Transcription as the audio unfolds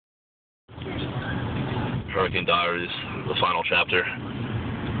Hurricane Diaries, the final chapter.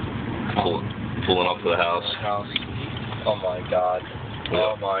 Pulling up to the house. Oh my god.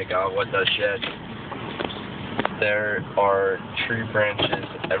 Oh my god, what the shit? There are tree branches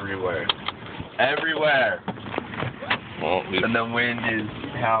everywhere. Everywhere! Well, And the wind is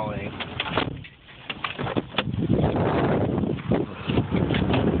howling.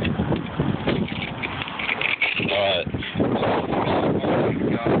 Alright.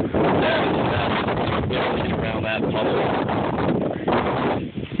 Around that puddle.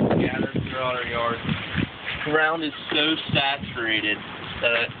 Gathered throughout our yard. The ground is so saturated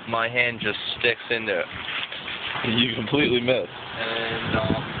that my hand just sticks into it. You completely missed. And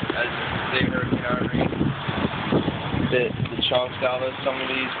as they heard the chunks out of some of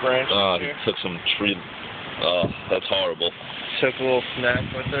these branches He here. took some tree. That's horrible. Took a little snack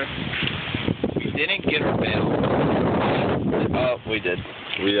with her. We didn't get our mail. Oh, we did.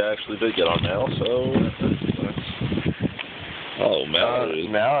 We actually did get our mail, so. Oh, Mallory.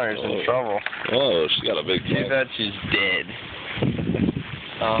 Mallory's in trouble. Oh, she got a big Too cut. bad she's dead.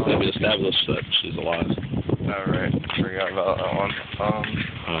 We established that she's alive. Alright, forgot about that one.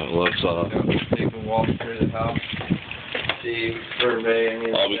 Let's take a walk through the house. See, survey any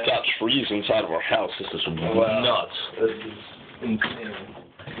of we've got trees inside of our house. This is nuts. This is insane.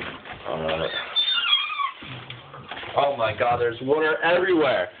 Alright. Oh my god, there's water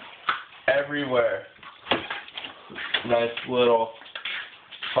everywhere. Everywhere. Nice little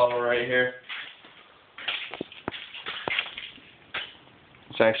puddle right here.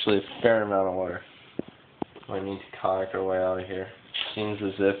 It's actually a fair amount of water. We need to kayak our way out of here. Seems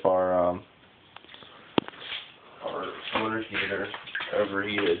as if our water heater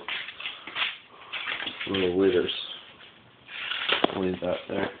overheated. Little liters. Leave that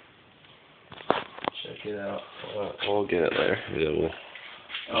there. Check it out. We'll get it there. Yeah,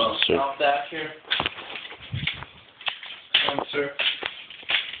 we'll. Stop that here. Sir.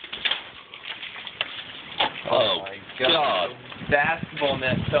 Oh my god. Basketball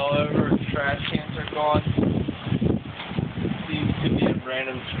net fell over. Trash cans are gone. Seems to be a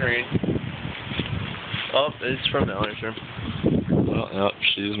random screen. Oh, it's from Mallory's room. Well, yep,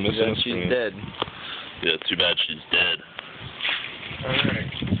 she's missing a screen. She's dead. Yeah, too bad she's dead.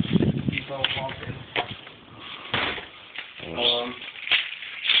 Alright. Keep on walking.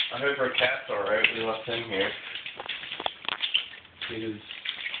 I hope our cat's alright. We left him here. He was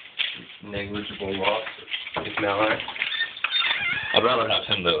negligible loss with Mallory. I'd rather have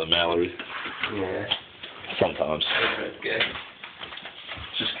him than Mallory. Yeah. Sometimes. That's good.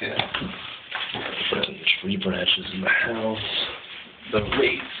 Just good. Freaking tree branches in the house. The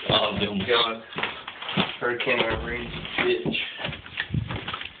rates. Oh, God. Hurricane Irene, bitch.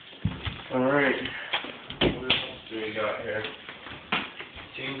 Alright. What else do we got here?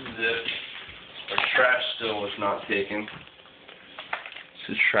 Seems as if our trash still was not taken.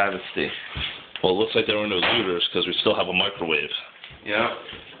 It's a travesty. Well, it looks like there were no looters because we still have a microwave. Yeah.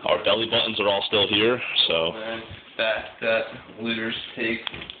 Our belly buttons are all still here, so. And that looters take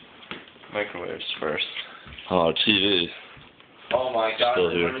microwaves first. Oh, TV. Oh my god, Still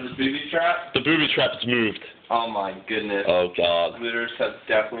here. remember the booby trap? The booby trap is moved. Oh my goodness. Oh god. Looters have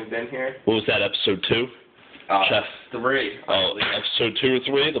definitely been here. What was that, episode 2? Chef. 3. Oh, episode 2 or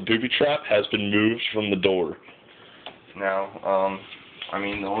 3, the booby trap has been moved from the door. Now, I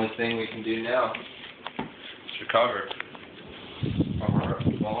mean, the only thing we can do now is recover from our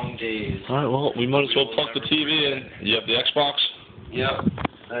long days. Alright, well, we might as well plug the TV in. You have the Xbox? Yep.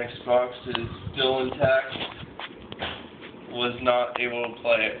 The Xbox is still intact. Was not able to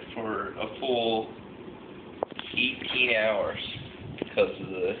play it for a full 18 hours because of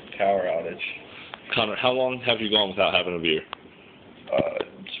the power outage. Connor, how long have you gone without having a beer?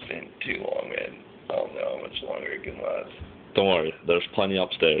 It's been too long, man. I don't know how much longer it can last. Don't worry, there's plenty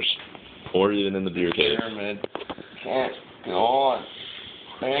upstairs. Or even in the beer cave. Pyramid can't go on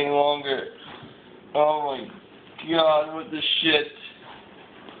any longer. Oh my god, what the shit.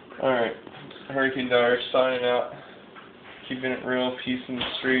 Alright, Hurricane Diaries signing out. Keeping it real, peace in the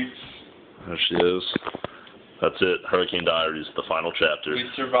streets. There she is. That's it, Hurricane Diaries, the final chapter. We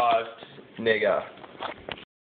survived. Nigga.